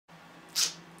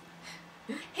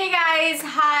Hey guys,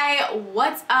 hi,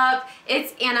 what's up?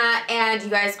 It's Anna, and you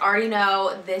guys already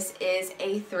know this is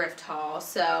a thrift haul.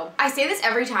 So I say this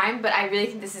every time, but I really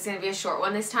think this is going to be a short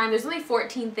one this time. There's only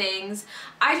 14 things.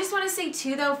 I just want to say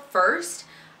too though, first,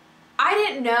 I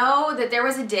didn't know that there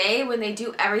was a day when they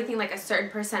do everything like a certain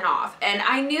 % off. And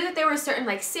I knew that there were certain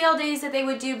like sale days that they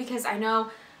would do because I know,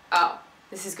 oh,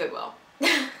 this is Goodwill. We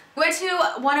went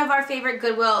to one of our favorite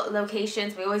Goodwill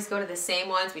locations. We always go to the same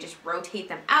ones. We just rotate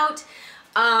them out.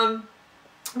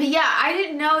 But yeah, I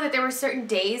didn't know that there were certain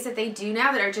days that they do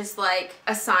now that are just like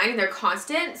assigned and they're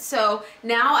constant. So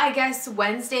now I guess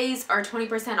Wednesdays are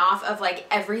 20% off of like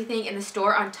everything in the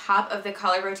store on top of the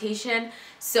color rotation.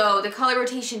 So the color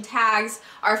rotation tags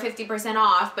are 50%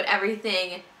 off, but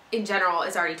everything in general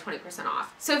is already 20%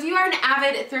 off. So if you are an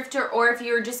avid thrifter or if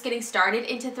you're just getting started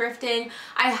into thrifting,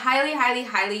 I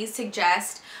highly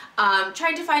suggest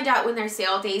trying to find out when their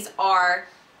sale days are,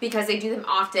 because they do them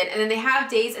often. And then they have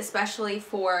days especially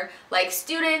for like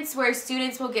students, where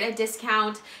students will get a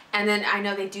discount, and then I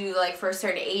know they do like for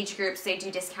certain age groups they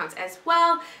do discounts as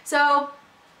well. So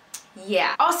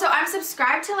yeah. Also, I'm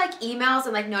subscribed to like emails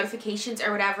and like notifications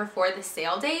or whatever for the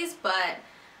sale days, but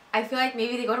I feel like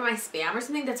maybe they go to my spam or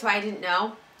something. That's why I didn't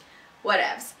know.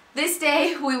 Whatevs. This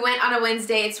day we went on a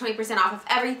Wednesday. It's 20% off of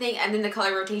everything, and then the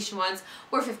color rotation ones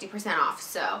were 50% off.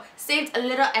 So saved a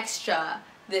little extra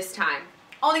this time.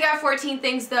 Only got 14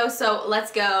 things though, so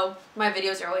let's go. My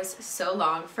videos are always so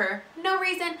long for no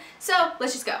reason, so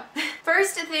let's just go.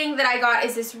 First thing that I got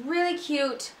is this really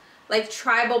cute like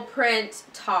tribal print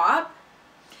top.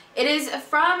 It is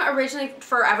from originally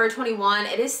Forever 21.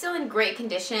 It is still in great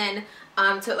condition,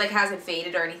 so it like hasn't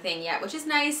faded or anything yet, which is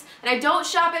nice. And I don't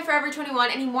shop at Forever 21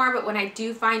 anymore, but when I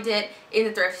do find it in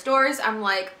the thrift stores, I'm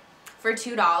like, for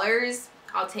 $2,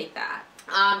 I'll take that.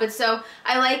 But so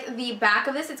I like the back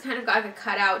of this. It's kind of got like a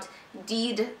cutout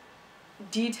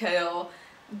detail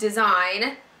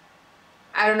design.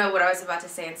 I don't know what I was about to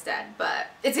say instead, but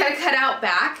it's got a cutout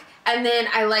back. And then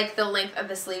I like the length of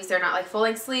the sleeves. They're not like full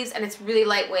length sleeves, and it's really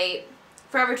lightweight.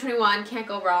 Forever 21, can't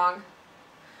go wrong.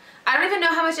 I don't even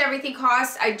know how much everything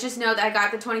costs. I just know that I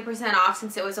got the 20% off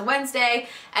since it was a Wednesday.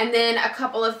 And then a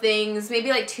couple of things, maybe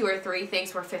like 2 or 3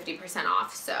 things were 50%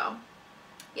 off. So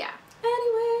yeah.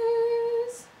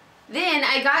 Anyways, then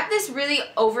I got this really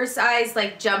oversized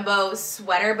like jumbo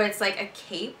sweater, but it's like a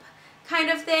cape kind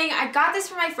of thing. I got this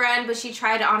for my friend, but she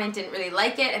tried it on and didn't really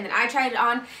like it, and then I tried it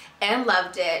on and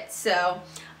loved it. So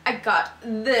I got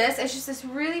this. It's just this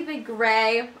really big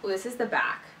gray, oh, this is the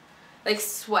back, like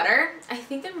sweater. I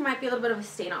think there might be a little bit of a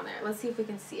stain on there. Let's see if we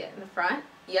can see it in the front.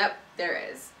 Yep, there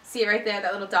is. See it right there,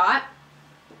 that little dot?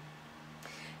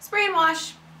 Spray and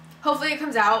wash. Hopefully it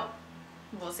comes out.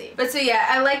 We'll see. But so yeah,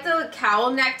 I like the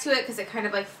cowl neck to it because it kind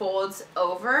of like folds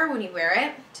over when you wear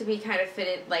it to be kind of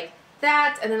fitted like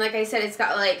that. And then like I said, it's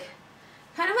got like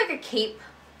kind of like a cape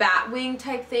bat wing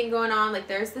type thing going on. Like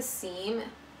there's the seam.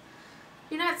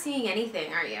 You're not seeing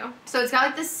anything, are you? So it's got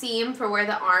like the seam for where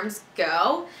the arms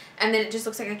go, and then it just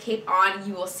looks like a cape on.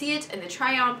 You will see it in the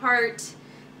try on part.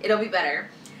 It'll be better.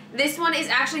 This one is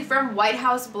actually from White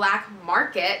House Black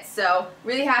Market, so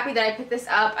really happy that I picked this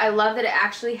up. I love that it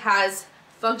actually has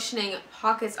functioning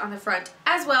pockets on the front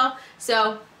as well,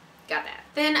 so got that.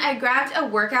 Then I grabbed a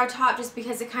workout top just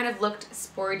because it kind of looked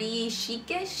sporty,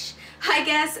 chic-ish, I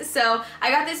guess. So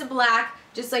I got this black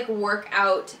just like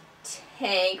workout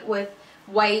tank with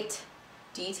white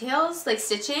details, like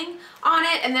stitching on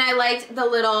it, and then I liked the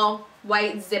little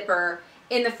white zipper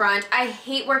in the front. I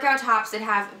hate workout tops that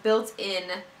have built-in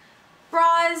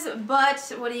bras,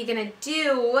 but what are you gonna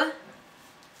do?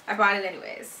 I bought it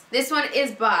anyways. This one is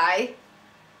by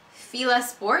Fila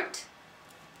Sport.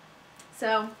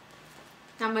 So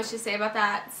not much to say about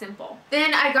that. Simple.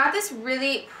 Then I got this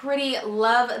really pretty,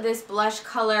 love this blush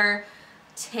color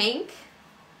tank,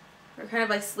 or kind of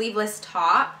like sleeveless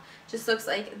top. Just looks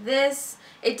like this.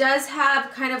 It does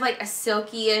have kind of like a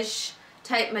silky-ish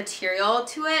type material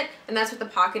to it, and that's what the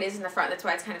pocket is in the front. That's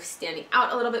why it's kind of standing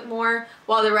out a little bit more,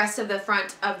 while the rest of the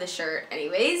front of the shirt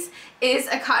anyways is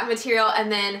a cotton material,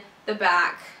 and then the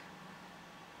back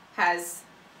has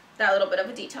that little bit of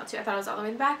a detail too. I thought it was all the way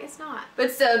in the back. It's not. But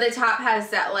so the top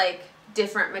has that like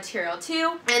different material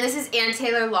too. And this is Ann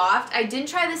Taylor Loft. I didn't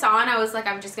try this on. I was like,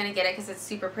 I'm just gonna get it because it's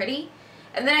super pretty.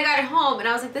 And then I got it home and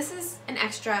I was like, this is an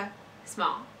extra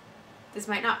small. This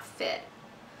might not fit.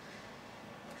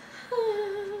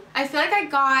 I feel like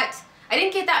I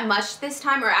didn't get that much this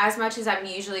time, or as much as I'm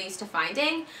usually used to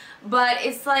finding, but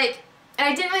it's like, and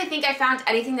I didn't really think I found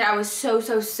anything that I was so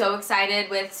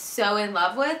excited with, so in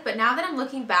love with, but now that I'm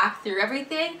looking back through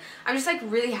everything, I'm just like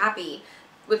really happy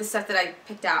with the stuff that I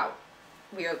picked out.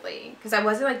 weirdly because I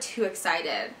wasn't like too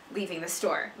excited leaving the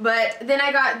store. But then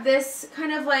I got this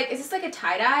kind of like, is this like a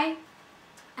tie-dye?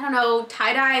 I don't know,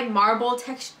 tie-dye marble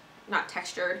not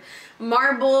textured,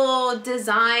 marble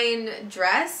design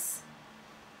dress.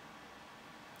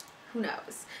 Who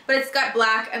knows? But it's got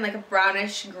black and like a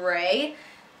brownish gray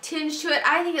tinge to it.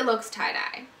 I think it looks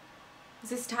tie-dye. Is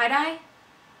this tie-dye?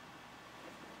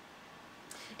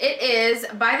 It is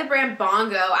by the brand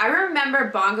Bongo. I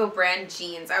remember Bongo brand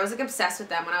jeans. I was like obsessed with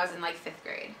them when I was in like 5th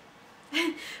grade.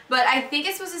 But I think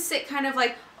it's supposed to sit kind of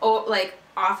like, oh, like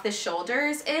off the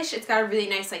shoulders-ish. It's got a really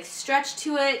nice like stretch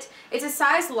to it. It's a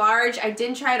size large. I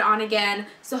didn't try it on again,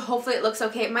 so hopefully it looks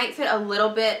okay. It might fit a little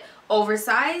bit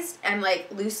oversized and like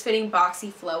loose-fitting,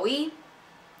 boxy, flowy.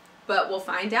 But we'll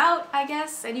find out, I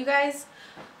guess. And you guys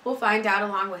will find out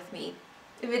along with me.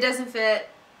 If it doesn't fit,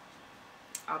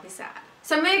 I'll be sad.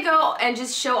 So I'm going to go and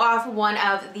just show off one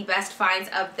of the best finds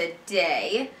of the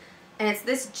day. And it's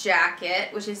this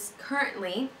jacket, which is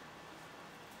currently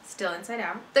still inside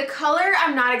out. The color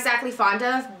I'm not exactly fond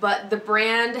of, but the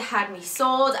brand had me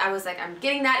sold. I was like, I'm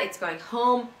getting that. It's going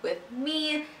home with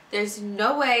me. There's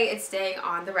no way it's staying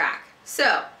on the rack.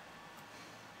 So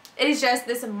it is just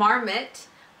this marmot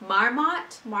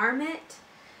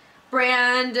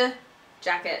brand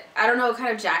jacket. I don't know what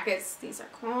kind of jackets these are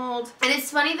called. And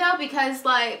it's funny though because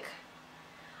like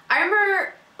I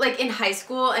remember like in high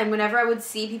school and whenever I would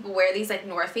see people wear these like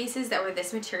North Faces that were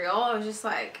this material, I was just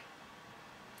like,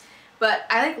 but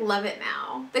I like love it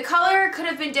now. The color could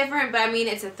have been different, but I mean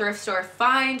it's a thrift store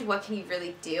find. What can you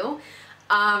really do?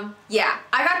 Yeah,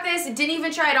 I got this, didn't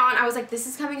even try it on. I was like, this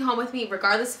is coming home with me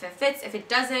regardless if it fits. If it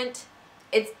doesn't,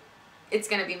 it's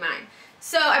gonna be mine.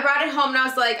 So I brought it home and I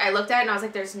was like, I looked at it and I was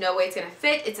like, there's no way it's gonna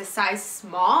fit. It's a size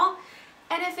small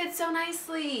and it fits so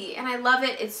nicely and I love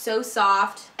it. It's so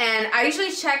soft. And I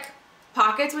usually check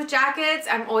pockets with jackets.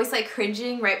 I'm always like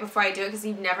cringing right before I do it because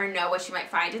you never know what you might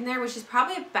find in there, which is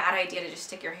probably a bad idea to just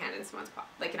stick your hand in someone's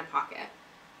like in a pocket.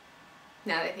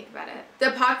 Now that I think about it.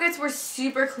 The pockets were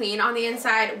super clean on the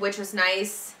inside, which was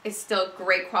nice. It's still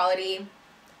great quality.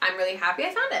 I'm really happy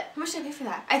I found it. How much did I pay for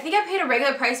that? I think I paid a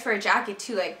regular price for a jacket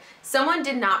too. Like, someone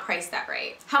did not price that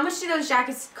right. How much do those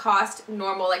jackets cost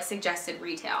normal, like suggested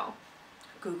retail?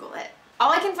 Google it.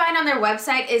 All I can find on their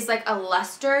website is like a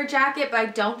luster jacket, but I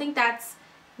don't think that's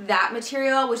that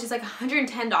material, which is like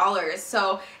 $110.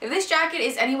 So if this jacket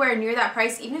is anywhere near that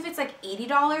price, even if it's like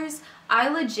 $80, I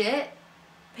legit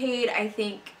paid, I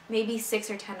think, maybe $6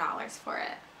 or $10 for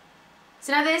it.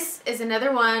 So now this is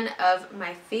another one of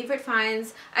my favorite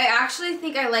finds. I actually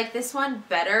think I like this one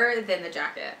better than the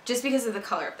jacket, just because of the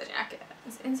color of the jacket.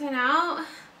 It's inside out.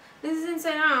 This is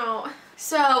inside out.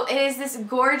 So it is this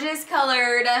gorgeous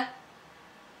colored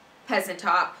peasant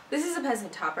top. This is a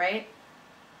peasant top, right?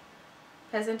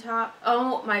 Peasant top.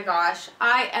 Oh my gosh.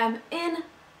 I am in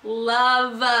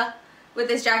love with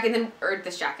this jacket, or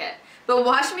this jacket. But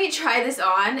watch me try this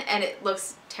on and it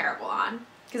looks terrible on.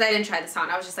 Because I didn't try this on.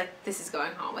 I was just like, this is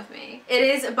going home with me. It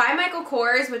is by Michael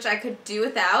Kors, which I could do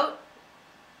without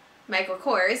Michael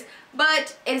Kors.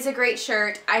 But it is a great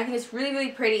shirt. I think it's really,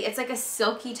 really pretty. It's like a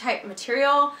silky type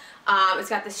material. It's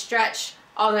got the stretch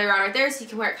all the way around right there, so you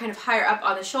can wear it kind of higher up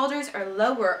on the shoulders or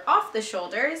lower off the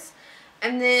shoulders.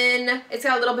 And then it's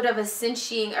got a little bit of a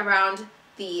cinching around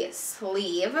the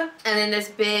sleeve. And then this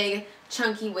big,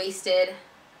 chunky waisted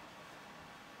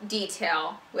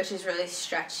detail, which is really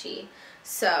stretchy.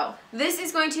 So this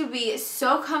is going to be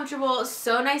so comfortable,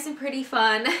 so nice and pretty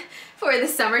fun for the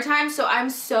summertime. So I'm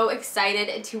so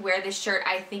excited to wear this shirt.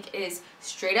 I think it is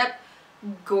straight up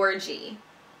gorgy.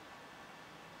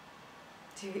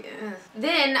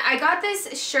 Then I got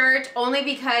this shirt only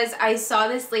because I saw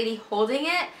this lady holding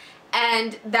it,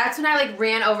 and that's when I like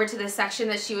ran over to the section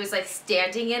that she was like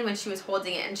standing in when she was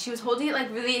holding it, and she was holding it like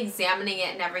really examining it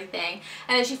and everything.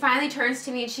 And then she finally turns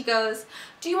to me and she goes,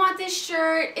 "Do you want this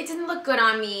shirt? It didn't look good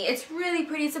on me. It's really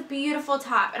pretty. It's a beautiful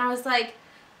top." And I was like,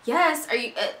 "Yes,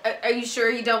 are you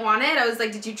sure you don't want it?" I was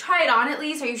like, "Did you try it on at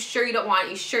least? Are you sure you don't want it? Are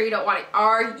you sure you don't want it?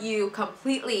 Are you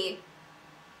completely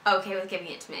okay with giving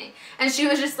it to me?" And she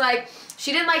was just like,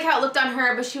 she didn't like how it looked on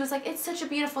her, but she was like, "It's such a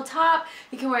beautiful top.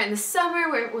 You can wear it in the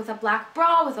summer, wear it with a black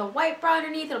bra, with a white bra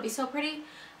underneath. It'll be so pretty."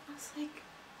 I was like,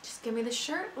 just give me the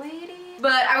shirt, lady.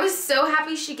 But I was so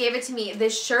happy she gave it to me.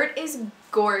 This shirt is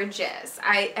gorgeous.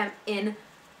 I am in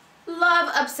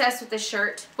love, obsessed with this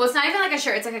shirt. Well, it's not even like a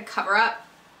shirt, it's like a cover-up,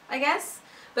 I guess.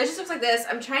 But it just looks like this.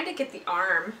 I'm trying to get the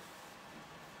arm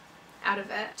out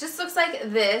of it. Just looks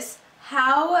like this.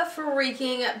 How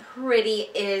freaking pretty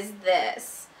is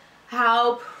this?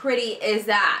 How pretty is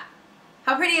that?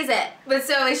 How pretty is it? But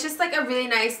so it's just like a really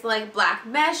nice like black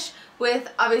mesh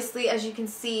with, obviously, as you can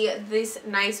see, this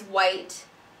nice white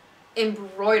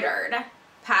embroidered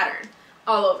pattern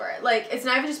all over it. Like, it's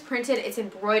not even just printed, it's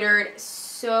embroidered.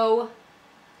 So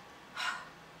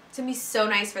it's gonna be so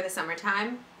nice for the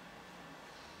summertime.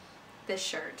 This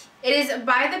shirt. It is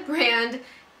by the brand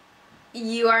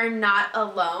You Are Not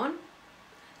Alone.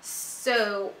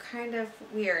 So kind of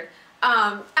weird.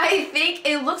 I think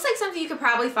it looks like something you could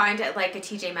probably find at like a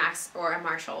TJ Maxx or a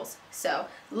Marshall's. So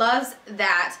loves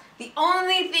that. The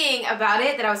only thing about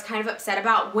it that I was kind of upset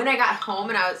about when I got home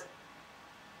and I was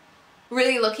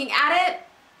really looking at it,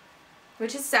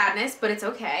 which is sadness, but it's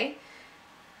okay.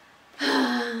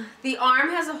 The arm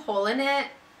has a hole in it.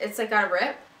 It's like got a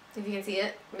rip, if you can see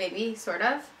it, maybe, sort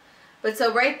of. But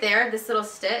so right there, this little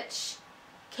stitch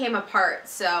came apart.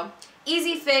 So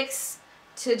easy fix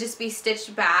to just be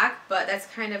stitched back, but that's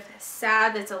kind of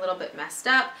sad. That's a little bit messed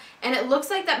up. And it looks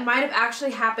like that might have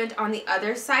actually happened on the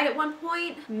other side at one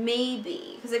point.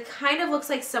 Maybe, because it kind of looks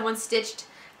like someone stitched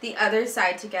the other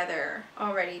side together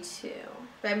already too.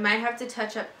 But I might have to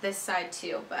touch up this side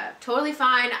too, but totally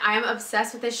fine. I'm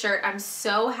obsessed with this shirt. I'm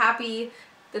so happy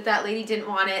that that lady didn't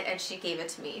want it and she gave it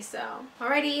to me. So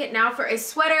alrighty, now for a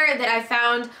sweater that I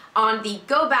found on the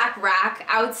go back rack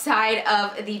outside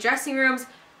of the dressing rooms.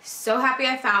 So happy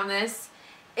I found this.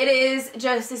 It is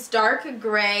just this dark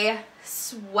gray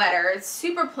sweater. It's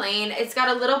super plain. It's got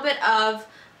a little bit of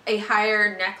a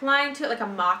higher neckline to it, like a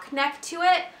mock neck to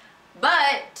it,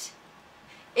 but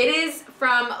it is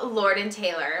from Lord &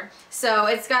 Taylor. So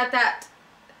it's got that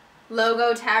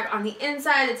logo tag on the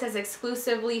inside. It says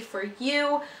exclusively for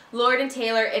you, Lord &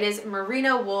 Taylor. It is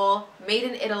merino wool, made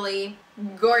in Italy.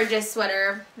 Gorgeous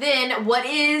sweater. Then what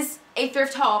is a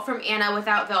thrift haul from Anna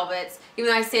without velvets,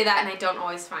 even though I say that and I don't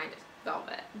always find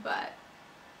velvet, but.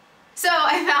 So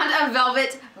I found a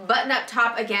velvet button-up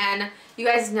top again. You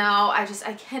guys know I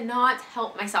cannot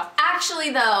help myself.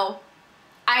 Actually though,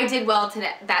 I did well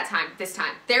today, this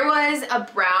time. There was a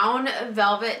brown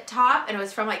velvet top and it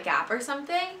was from like Gap or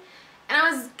something. And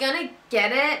I was gonna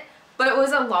get it, but it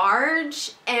was a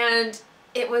large and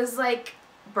it was like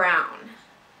brown.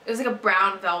 It was like a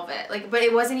brown velvet, like, but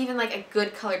it wasn't even like a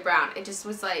good colored brown. It just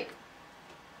was like,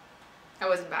 I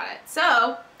wasn't about it.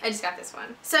 So I just got this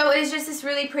one. So it is just this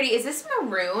really pretty, is this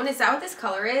maroon? Is that what this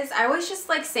color is? I always just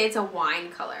like say it's a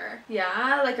wine color.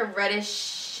 Yeah, like a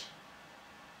reddish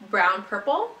brown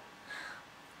purple.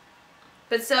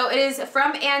 But so it is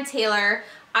from Ann Taylor.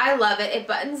 I love it. It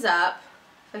buttons up.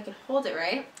 If I can hold it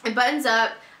right. It buttons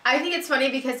up. I think it's funny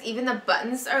because even the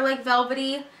buttons are like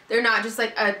velvety. They're not just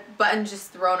like a button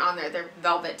just thrown on there. They're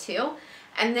velvet too.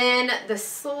 And then the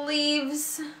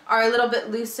sleeves are a little bit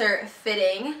looser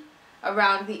fitting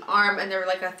around the arm and they're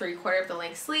like a 3/4 of the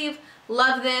length sleeve.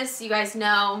 Love this. You guys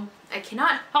know I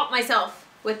cannot help myself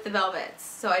with the velvets.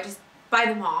 So I just buy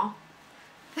them all.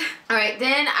 Alright,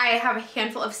 then I have a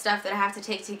handful of stuff that I have to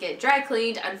take to get dry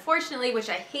cleaned, unfortunately, which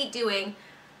I hate doing,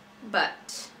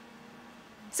 but.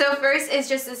 So first is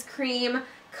just this cream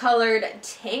colored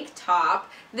tank top.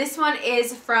 This one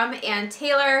is from Ann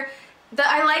Taylor.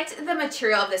 I liked the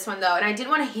material of this one though, and I didn't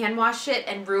want to hand wash it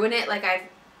and ruin it like I've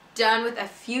done with a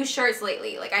few shirts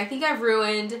lately. Like I think I've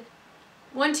ruined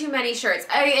one too many shirts.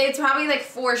 It's probably like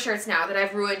 4 shirts now that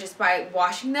I've ruined just by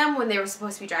washing them when they were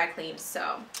supposed to be dry cleaned.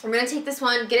 So I'm gonna take this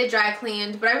one, get it dry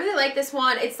cleaned, but I really like this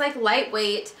one. It's like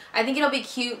lightweight. I think it'll be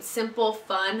cute, simple,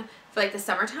 fun for like the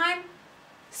summertime.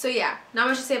 So yeah, not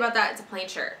much to say about that. It's a plain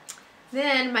shirt.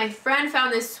 Then my friend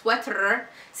found this sweater.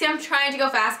 See, I'm trying to go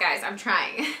fast, guys. I'm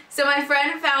trying. So my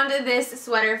friend found this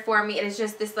sweater for me. It is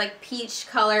just this like peach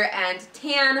color and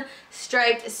tan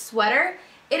striped sweater.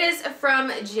 It is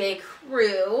from J.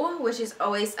 Crew, which is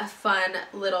always a fun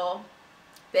little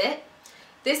bit.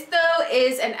 This though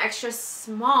is an extra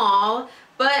small,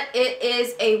 but it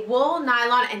is a wool,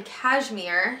 nylon, and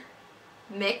cashmere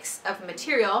mix of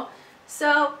material.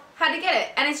 So had to get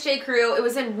it, and it's J. Crew. It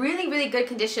was in really, really good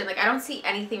condition. Like I don't see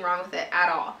anything wrong with it at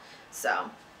all.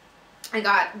 So I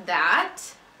got that,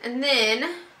 and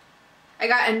then I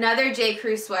got another J.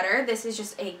 Crew sweater. This is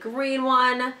just a green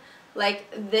one like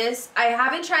this. I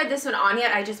haven't tried this one on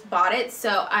yet. I just bought it,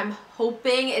 so I'm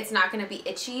hoping it's not going to be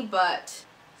itchy, but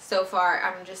so far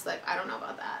I'm just like, I don't know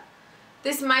about that.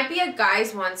 This might be a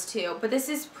guy's ones too, but this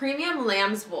is premium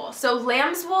lamb's wool. So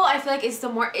lamb's wool I feel like is the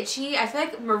more itchy. I feel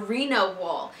like merino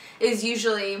wool is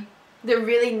usually the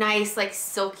really nice like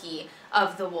silky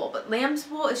of the wool, but lamb's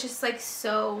wool is just like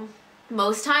so,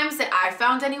 most times that I've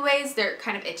found anyways, they're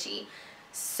kind of itchy.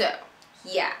 So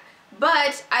yeah,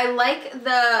 but I like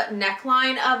the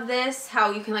neckline of this, how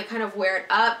you can like kind of wear it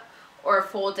up or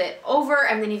fold it over,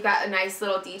 and then you've got a nice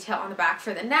little detail on the back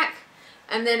for the neck.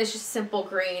 And then it's just simple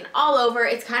green all over.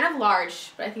 It's kind of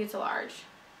large, but I think it's a large.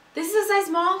 This is a size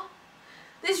small.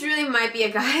 This really might be a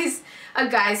guy's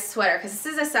sweater, because this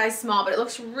is a size small, but it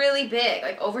looks really big,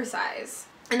 like oversized.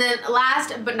 And then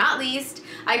last but not least,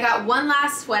 I got one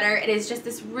last sweater. It is just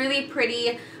this really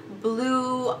pretty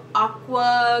blue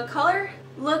aqua color.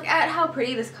 Look at how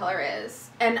pretty this color is.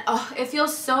 And oh, it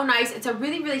feels so nice. It's a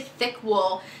really, really thick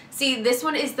wool. See, this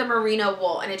one is the merino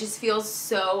wool, and it just feels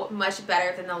so much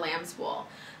better than the lamb's wool.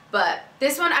 But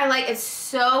this one I like. It's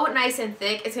so nice and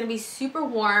thick. It's going to be super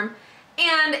warm,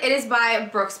 and it is by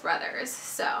Brooks Brothers.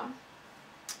 So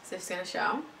just going to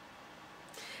show.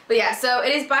 But yeah, so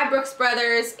it is by Brooks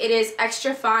Brothers. It is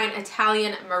extra fine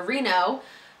Italian merino,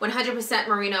 100%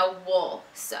 merino wool.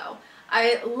 So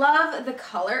I love the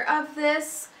color of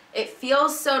this. It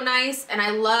feels so nice, and I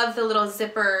love the little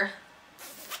zipper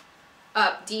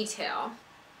up detail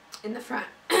in the front.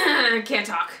 Can't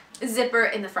talk. Zipper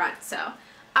in the front. So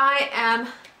I am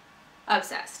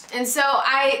obsessed. And so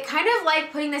I kind of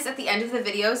like putting this at the end of the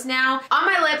videos now. On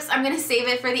my lips, I'm going to save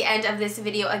it for the end of this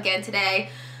video again today.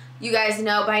 You guys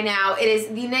know by now, it is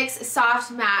the NYX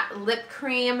Soft Matte Lip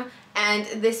Cream, and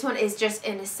this one is just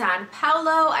in San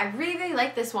Paulo. I really, really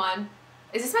like this one.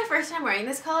 Is this my first time wearing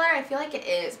this color? I feel like it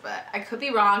is, but I could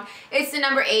be wrong. It's the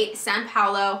number 8 San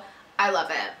Paulo. I love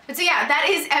it. But so yeah, that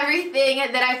is everything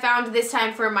that I found this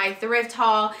time for my thrift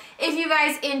haul. If you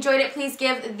guys enjoyed it, please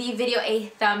give the video a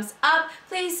thumbs up.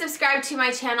 Please subscribe to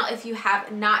my channel if you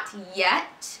have not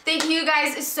yet. Thank you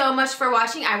guys so much for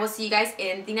watching. I will see you guys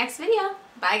in the next video.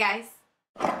 Bye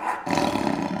guys.